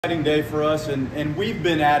Exciting day for us, and we've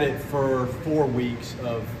been at it for 4 weeks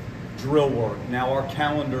of drill work. Now our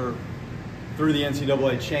calendar through the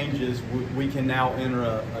NCAA changes. We can now enter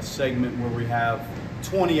a segment where we have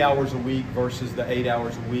 20 hours a week versus the 8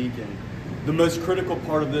 hours a week. And the most critical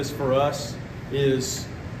part of this for us is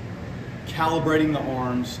calibrating the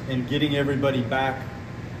arms and getting everybody back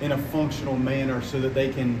in a functional manner so that they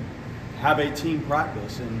can have a team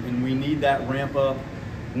practice. And we need that ramp up.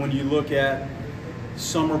 When you look at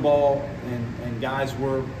summer ball and guys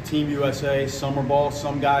were Team USA, summer ball,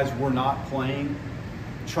 some guys were not playing,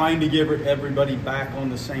 trying to get everybody back on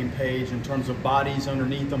the same page in terms of bodies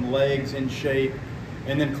underneath them, legs in shape,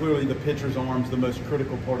 and then clearly the pitcher's arms, the most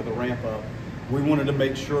critical part of the ramp up. We wanted to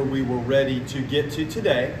make sure we were ready to get to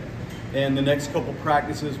today, and the next couple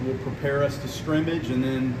practices will prepare us to scrimmage, and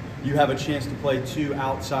then you have a chance to play 2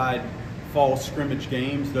 outside fall scrimmage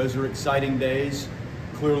games. Those are exciting days.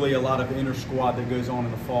 Clearly a lot of inter-squad that goes on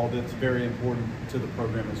in the fall that's very important to the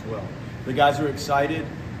program as well. The guys are excited.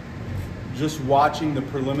 Just watching the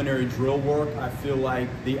preliminary drill work, I feel like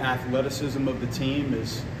the athleticism of the team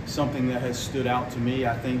is something that has stood out to me.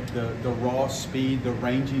 I think the raw speed, the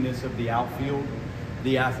ranginess of the outfield,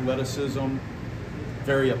 the athleticism,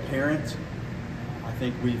 very apparent. I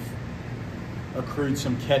think we've accrued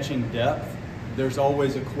some catching depth. There's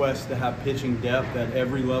always a quest to have pitching depth at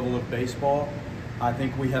every level of baseball. I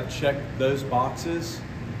think we have checked those boxes.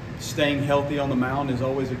 Staying healthy on the mound is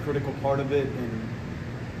always a critical part of it, and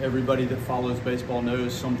everybody that follows baseball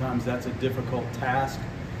knows sometimes that's a difficult task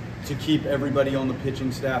to keep everybody on the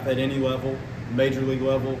pitching staff at any level, major league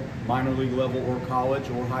level, minor league level, or college,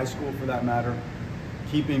 or high school for that matter.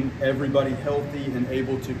 Keeping everybody healthy and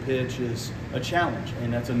able to pitch is a challenge,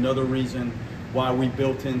 and that's another reason why we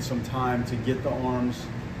built in some time to get the arms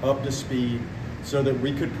up to speed so that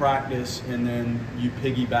we could practice, and then you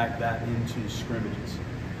piggyback that into scrimmages.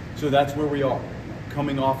 So that's where we are.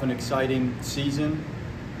 Coming off an exciting season,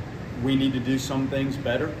 we need to do some things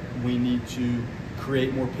better. We need to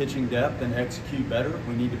create more pitching depth and execute better.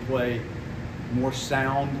 We need to play more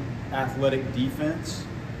sound athletic defense,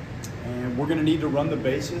 and we're gonna need to run the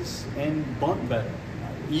bases and bunt better.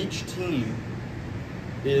 Each team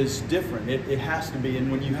is different. It has to be,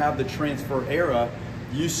 and when you have the transfer era,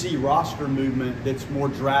 you see roster movement that's more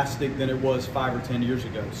drastic than it was 5 or 10 years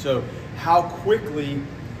ago. So how quickly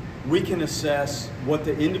we can assess what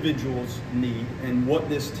the individuals need and what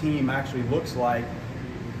this team actually looks like,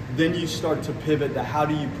 then you start to pivot to how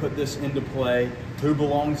do you put this into play, who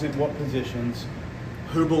belongs in what positions,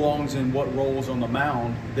 who belongs in what roles on the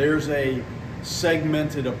mound. There's a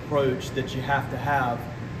segmented approach that you have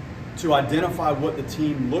to identify what the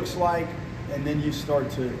team looks like, and then you start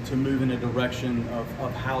to move in a direction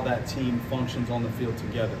of how that team functions on the field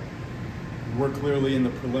together. We're clearly in the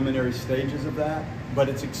preliminary stages of that, but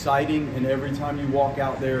it's exciting, and every time you walk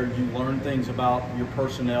out there, you learn things about your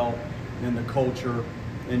personnel and the culture,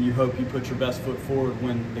 and you hope you put your best foot forward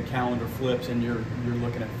when the calendar flips and you're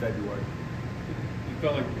looking at February. You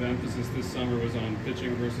felt like the emphasis this summer was on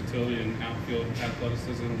pitching versatility and outfield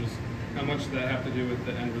athleticism. Just how much did that have to do with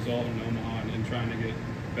the end result in Omaha and trying to get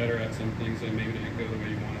better at some things that maybe didn't go the way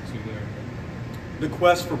you wanted to there? The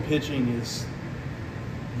quest for pitching is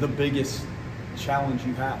the biggest challenge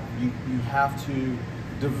you have. You have to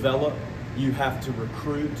develop, you have to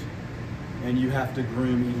recruit, and you have to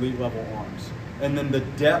groom elite level arms. And then the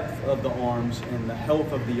depth of the arms and the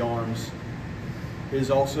health of the arms is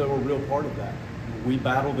also a real part of that. We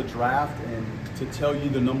battle the draft, and to tell you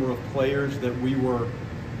the number of players that we were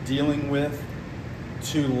dealing with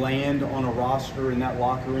to land on a roster in that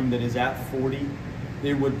locker room that is at 40,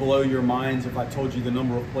 it would blow your minds if I told you the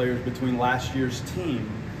number of players between last year's team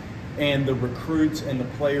and the recruits and the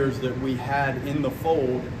players that we had in the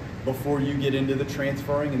fold before you get into the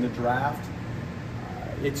transferring and the draft.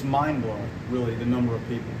 It's mind-blowing, really, the number of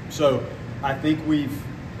people. So I think we've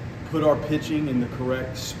put our pitching in the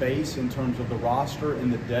correct space in terms of the roster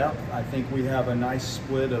and the depth. I think we have a nice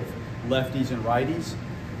split of lefties and righties.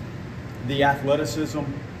 The athleticism,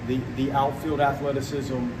 the outfield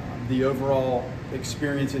athleticism, the overall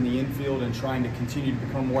experience in the infield, and trying to continue to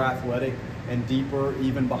become more athletic and deeper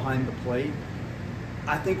even behind the plate.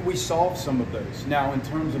 I think we solved some of those. Now, in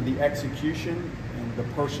terms of the execution and the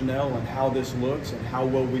personnel and how this looks and how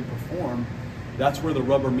well we perform, that's where the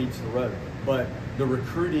rubber meets the road. But the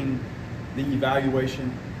recruiting, the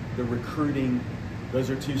evaluation, the recruiting,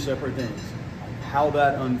 those are 2 separate things. How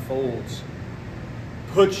that unfolds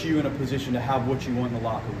puts you in a position to have what you want in the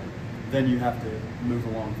locker room. Then you have to move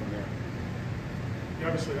along from there. You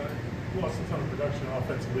obviously lost a ton of production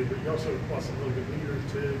offensively, but you also lost some really good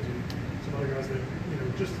leaders too, and some other guys that,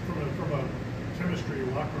 just from a chemistry,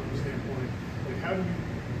 locker room standpoint, like how do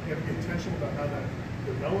you have to be intentional about how that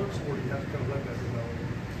develops, or do you have to kind of let that develop?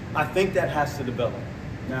 I think that has to develop.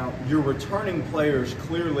 Now, your returning players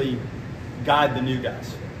clearly guide the new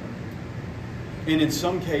guys. And in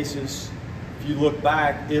some cases, if you look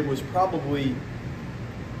back, it was probably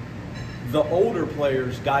the older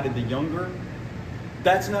players guided the younger.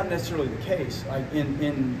 That's not necessarily the case. Like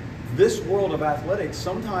in this world of athletics,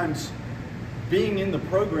 sometimes being in the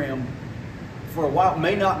program for a while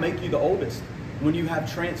may not make you the oldest. When you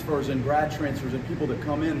have transfers and grad transfers and people that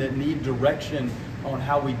come in that need direction on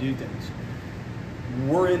how we do things.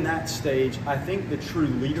 We're in that stage. I think the true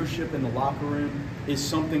leadership in the locker room is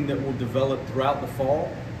something that will develop throughout the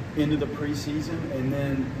fall into the preseason, and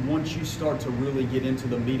then once you start to really get into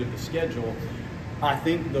the meat of the schedule, I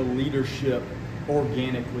think the leadership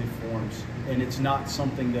organically forms, and it's not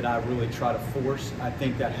something that I really try to force. I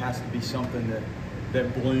think that has to be something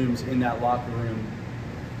that blooms in that locker room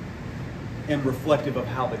and reflective of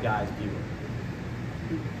how the guys view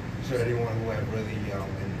it. So anyone who have really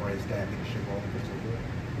embraced that leadership role in particular?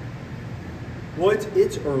 Well,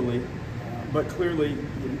 it's early, but clearly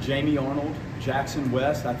Jamie Arnold, Jackson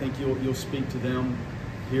West, I think you'll speak to them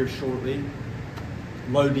here shortly.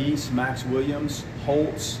 Lodice, Max Williams,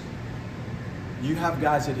 Holtz. You have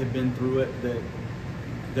guys that have been through it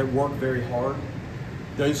that work very hard.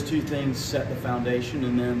 Those two things set the foundation,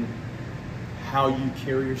 and then how you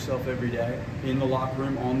carry yourself every day in the locker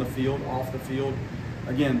room, on the field, off the field.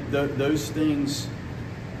 Again, those things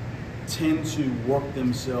tend to work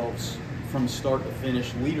themselves from start to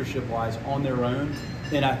finish, leadership-wise, on their own.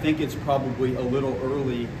 And I think it's probably a little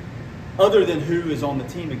early, other than who is on the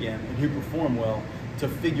team again and who perform well, to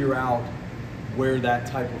figure out where that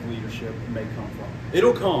type of leadership may come from.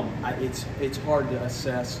 It'll come. It's hard to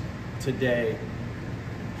assess today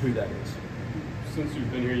who that is. Since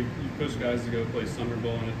you've been here, you pushed guys to go play summer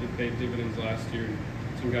ball, and it paid dividends last year.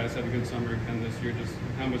 Some guys had a good summer again this year. Just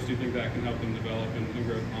how much do you think that can help them develop and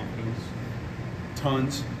grow confidence?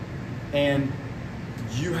 Tons. And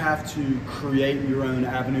you have to create your own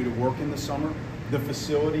avenue to work in the summer. The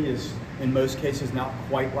facility is, in most cases, not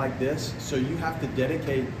quite like this. So you have to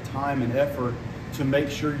dedicate time and effort to make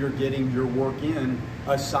sure you're getting your work in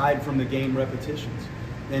aside from the game repetitions.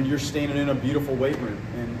 And you're standing in a beautiful weight room,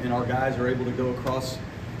 and our guys are able to go across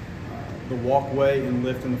the walkway and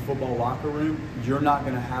lift in the football locker room. You're not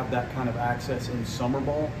going to have that kind of access in summer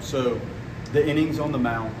ball. So the innings on the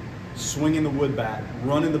mound, swinging the wood bat,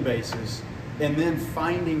 running the bases, and then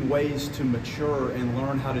finding ways to mature and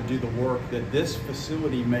learn how to do the work that this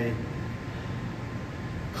facility may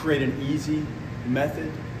create an easy method.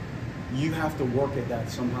 You have to work at that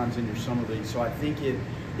sometimes in your summer league. So I think it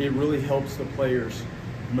really helps the players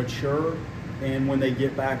mature, and when they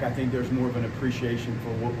get back, I think there's more of an appreciation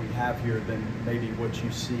for what we have here than maybe what you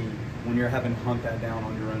see when you're having to hunt that down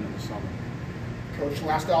on your own in the summer. Coach,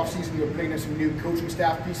 last offseason you were bringing in some new coaching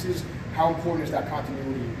staff pieces. How important is that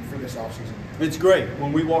continuity for this offseason? It's great.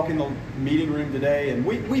 When we walk in the meeting room today, and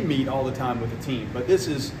we meet all the time with the team, but this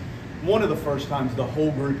is one of the first times the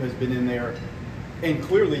whole group has been in there, and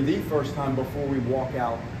clearly the first time before we walk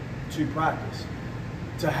out to practice.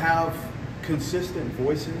 To have consistent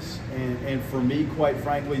voices, and for me, quite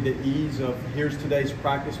frankly, the ease of here's today's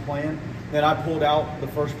practice plan. Then I pulled out the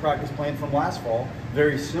first practice plan from last fall,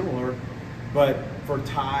 very similar, but for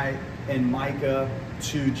Ty and Micah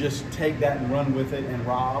to just take that and run with it, and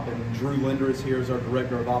Rob and Drew Linder is here as our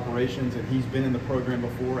director of operations, and he's been in the program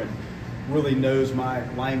before and really knows my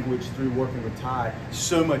language through working with Ty,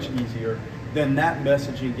 so much easier. Then that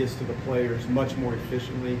messaging gets to the players much more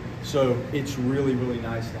efficiently. So it's really, really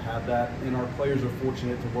nice to have that. And our players are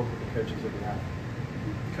fortunate to work with the coaches that we have.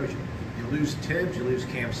 Coach, you lose Tibbs, you lose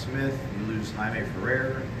Cam Smith, you lose Jaime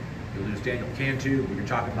Ferrer, you lose Daniel Cantu. When you're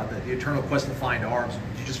talking about the eternal quest to find arms,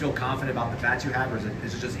 do you just feel confident about the bats you have, or is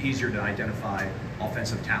it just easier to identify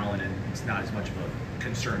offensive talent and it's not as much of a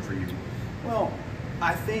concern for you? Well,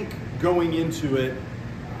 I think going into it,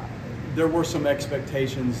 there were some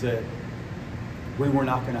expectations that we were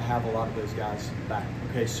not going to have a lot of those guys back.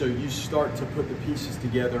 Okay, so you start to put the pieces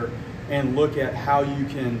together and look at how you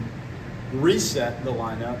can reset the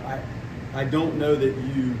lineup. I don't know that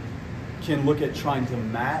you can look at trying to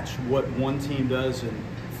match what one team does and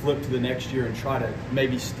flip to the next year and try to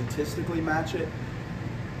maybe statistically match it.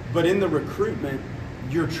 But in the recruitment,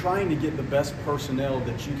 you're trying to get the best personnel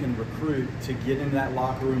that you can recruit to get in that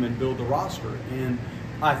locker room and build the roster. And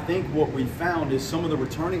I think what we found is some of the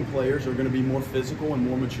returning players are going to be more physical and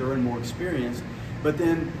more mature and more experienced. But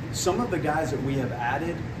then some of the guys that we have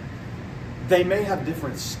added, they may have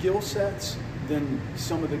different skill sets than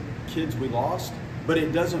some of the kids we lost, but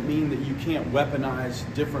it doesn't mean that you can't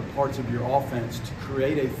weaponize different parts of your offense to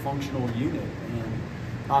create a functional unit. And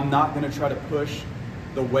I'm not going to try to push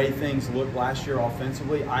the way things looked last year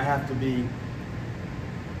offensively. I have to be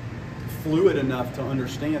fluid enough to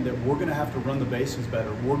understand that we're going to have to run the bases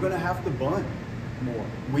better. We're going to have to bunt more.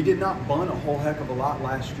 We did not bunt a whole heck of a lot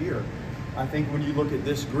last year. I think when you look at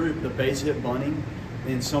this group, the base hit bunting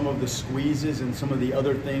and some of the squeezes and some of the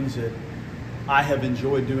other things that I have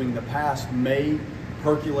enjoyed doing in the past may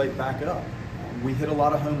percolate back up. We hit a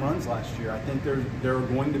lot of home runs last year. I think there are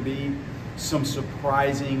going to be some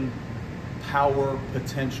surprising power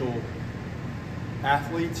potential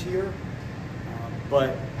athletes here,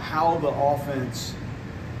 but how the offense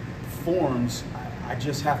forms, I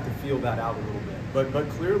just have to feel that out a little bit. But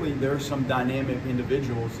clearly there are some dynamic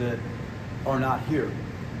individuals that are not here.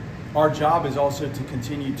 Our job is also to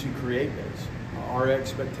continue to create those. Our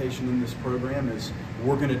expectation in this program is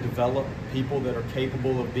we're going to develop people that are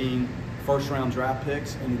capable of being first-round draft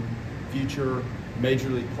picks and future major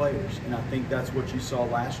league players. And I think that's what you saw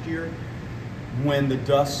last year. When the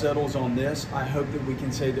dust settles on this, I hope that we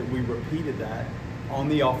can say that we repeated that on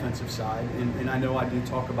the offensive side. And I know I do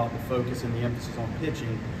talk about the focus and the emphasis on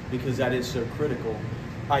pitching because that is so critical.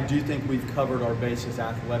 I do think we've covered our bases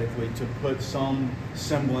athletically to put some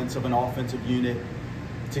semblance of an offensive unit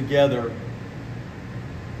together,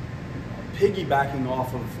 piggybacking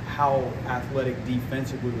off of how athletic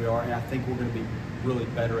defensively we are, and I think we're going to be really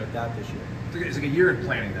better at that this year. It's like a year in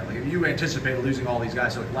planning that. Like if you anticipate losing all these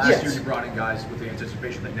guys, so like last year you brought in guys with the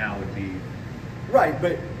anticipation that now would be right,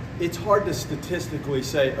 but it's hard to statistically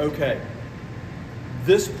say, okay,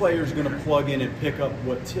 this player's going to plug in and pick up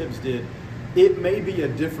what Tibbs did. It may be a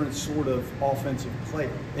different sort of offensive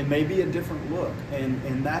player. It may be a different look,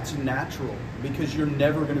 and that's natural because you're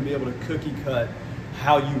never going to be able to cookie cut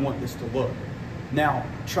how you want this to look. Now,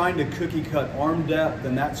 trying to cookie cut arm depth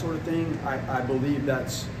and that sort of thing, I believe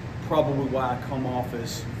that's probably why I come off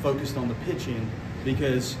as focused on the pitching,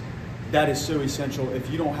 because that is so essential. If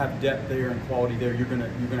you don't have depth there and quality there, you're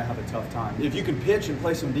gonna have a tough time. If you can pitch and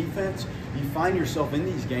play some defense, you find yourself in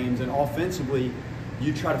these games, and offensively,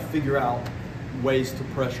 you try to figure out ways to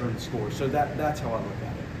pressure and score. So that's how I look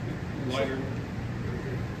at it.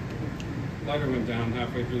 Leiter went down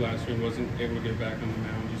halfway through last year and wasn't able to get back on the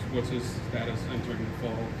mound. Just what's his status entering the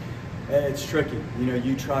fall? It's tricky. You know,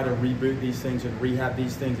 you try to reboot these things and rehab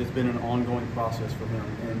these things. It's been an ongoing process for him.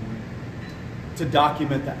 And to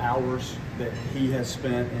document the hours that he has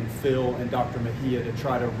spent, and Phil and Dr. Mejia, to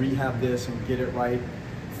try to rehab this and get it right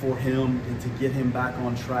for him and to get him back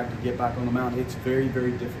on track, to get back on the mound, it's very,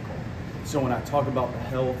 very difficult. So when I talk about the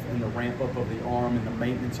health and the ramp up of the arm and the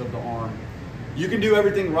maintenance of the arm, you can do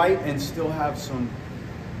everything right and still have some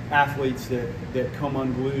athletes that come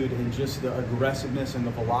unglued, and just the aggressiveness and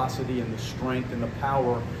the velocity and the strength and the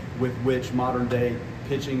power with which modern day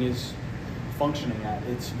pitching is functioning at.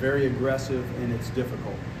 It's very aggressive and it's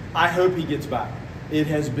difficult. I hope he gets back. It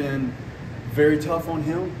has been very tough on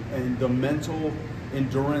him, and the mental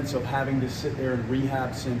endurance of having to sit there and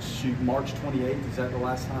rehab since March 28th. Is that the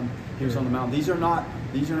last time he was on the mound? These are not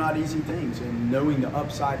easy things, and knowing the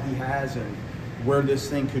upside he has and where this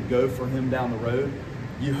thing could go for him down the road,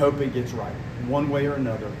 you hope it gets right one way or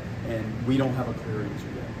another, and we don't have a clear answer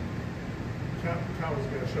yet. Kyle was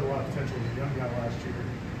going to show a lot of potential as a young guy last year.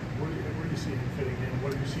 Where do you see him fitting in?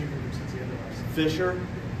 What have you seen from him since the end of last season? Fisher,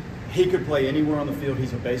 he could play anywhere on the field.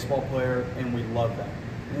 He's a baseball player, and we love that.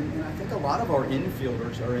 And I think a lot of our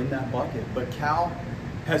infielders are in that bucket. But Cal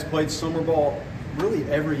has played summer ball really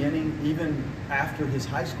every inning. Even after his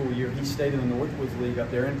high school year, he stayed in the Northwoods League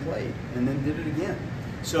up there and played, and then did it again.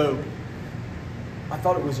 So I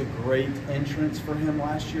thought it was a great entrance for him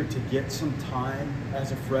last year to get some time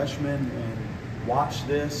as a freshman and watch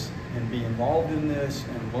this and be involved in this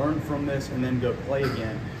and learn from this and then go play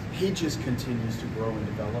again. He just continues to grow and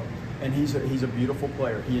develop, and he's a beautiful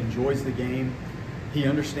player. He enjoys the game. He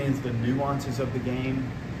understands the nuances of the game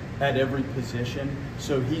at every position.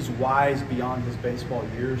 So he's wise beyond his baseball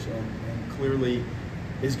years, and clearly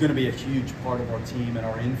is going to be a huge part of our team and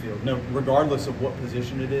our infield. No, regardless of what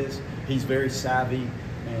position it is, he's very savvy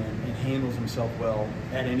and handles himself well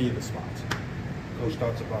at any of the spots. Coach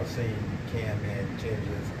talks about seeing Cam and Tibbs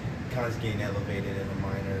as kind of getting elevated in the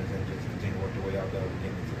minors and just continue to work their way out there and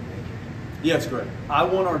get into the majors. Yeah, it's great. I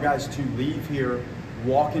want our guys to leave here,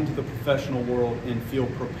 walk into the professional world, and feel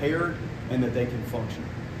prepared and that they can function.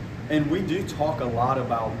 And we do talk a lot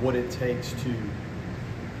about what it takes to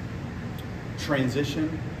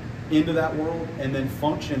transition into that world and then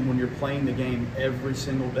function when you're playing the game every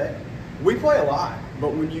single day. We play a lot,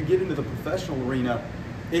 but when you get into the professional arena,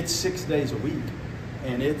 it's 6 days a week,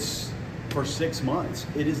 and it's for 6 months.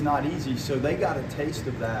 It is not easy. So they got a taste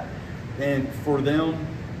of that. And for them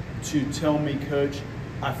to tell me, Coach,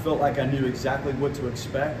 I felt like I knew exactly what to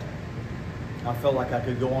expect. I felt like I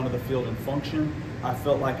could go onto the field and function. I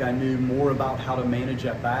felt like I knew more about how to manage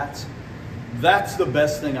at bats. That's the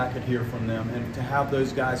best thing I could hear from them. And to have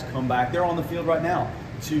those guys come back, they're on the field right now,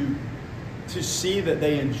 to see that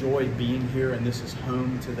they enjoy being here and this is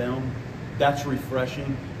home to them, that's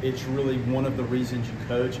refreshing. It's really one of the reasons you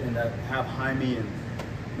coach, and to have Jaime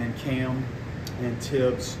and Cam and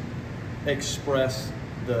Tibbs express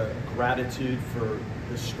the gratitude for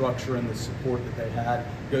the structure and the support that they had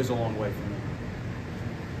goes a long way for me.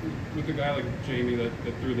 With a guy like Jamie that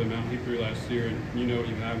threw the amount he threw last year, and you know what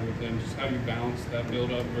you have with him, just how do you balance that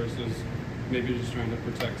build-up versus maybe just trying to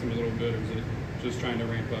protect him a little bit, or is it just trying to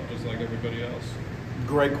ramp up just like everybody else?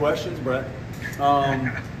 Great questions, Brett.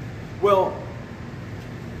 Well,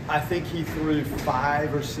 I think he threw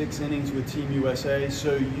 5 or 6 innings with Team USA,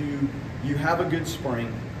 so you have a good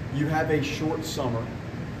spring. You have a short summer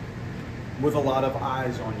with a lot of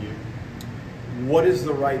eyes on you. What is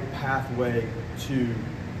the right pathway to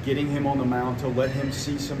getting him on the mound, to let him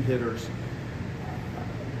see some hitters,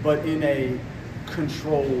 but in a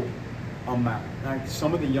controlled amount? Like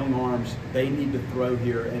some of the young arms, they need to throw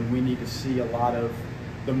here, and we need to see a lot of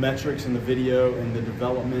the metrics and the video and the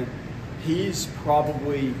development. He's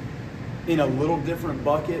probably in a little different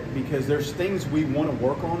bucket because there's things we want to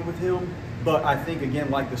work on with him, but I think, again,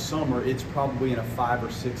 like the summer, it's probably in a 5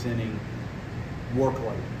 or 6 inning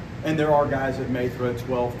workload. And there are guys that may throw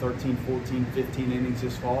 12, 13, 14, 15 innings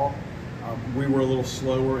this fall. We were a little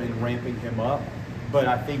slower in ramping him up, but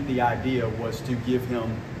I think the idea was to give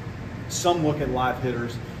him some look at live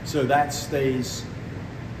hitters so that stays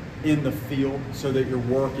in the field, so that your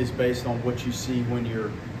work is based on what you see when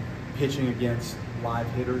you're pitching against live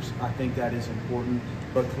hitters. I think that is important,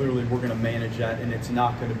 but clearly we're going to manage that, and it's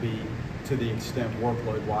not going to be to the extent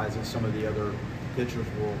workload-wise as some of the other pitchers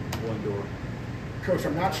will endure. Coach,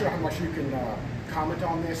 I'm not sure how much you can comment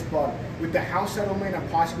on this, but with the House settlement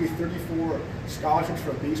and possibly 34 scholarships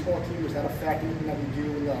for a baseball team, does that affect anything that we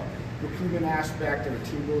do in the recruitment aspect or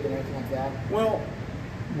team building or anything like that? Well,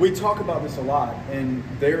 we talk about this a lot, and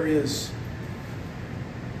there is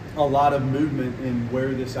a lot of movement in where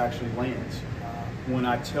this actually lands. When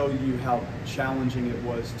I tell you how challenging it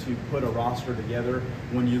was to put a roster together,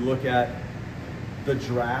 when you look at the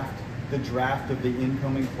draft of the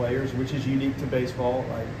incoming players, which is unique to baseball,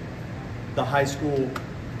 like the high school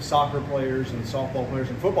soccer players and softball players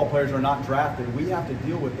and football players are not drafted. We have to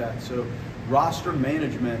deal with that. So roster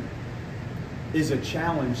management is a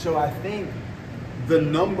challenge. So I think the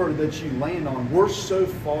number that you land on, we're so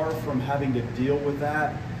far from having to deal with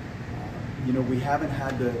that. We haven't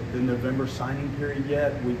had the November signing period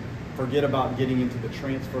yet. We forget about getting into the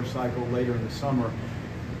transfer cycle later in the summer.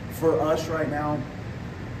 For us right now,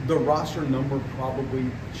 the roster number probably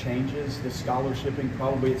changes. The scholarshiping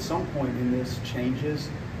probably at some point in this changes,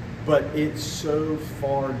 but it's so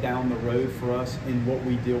far down the road for us in what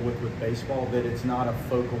we deal with baseball that it's not a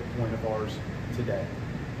focal point of ours today.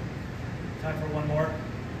 Time for one more.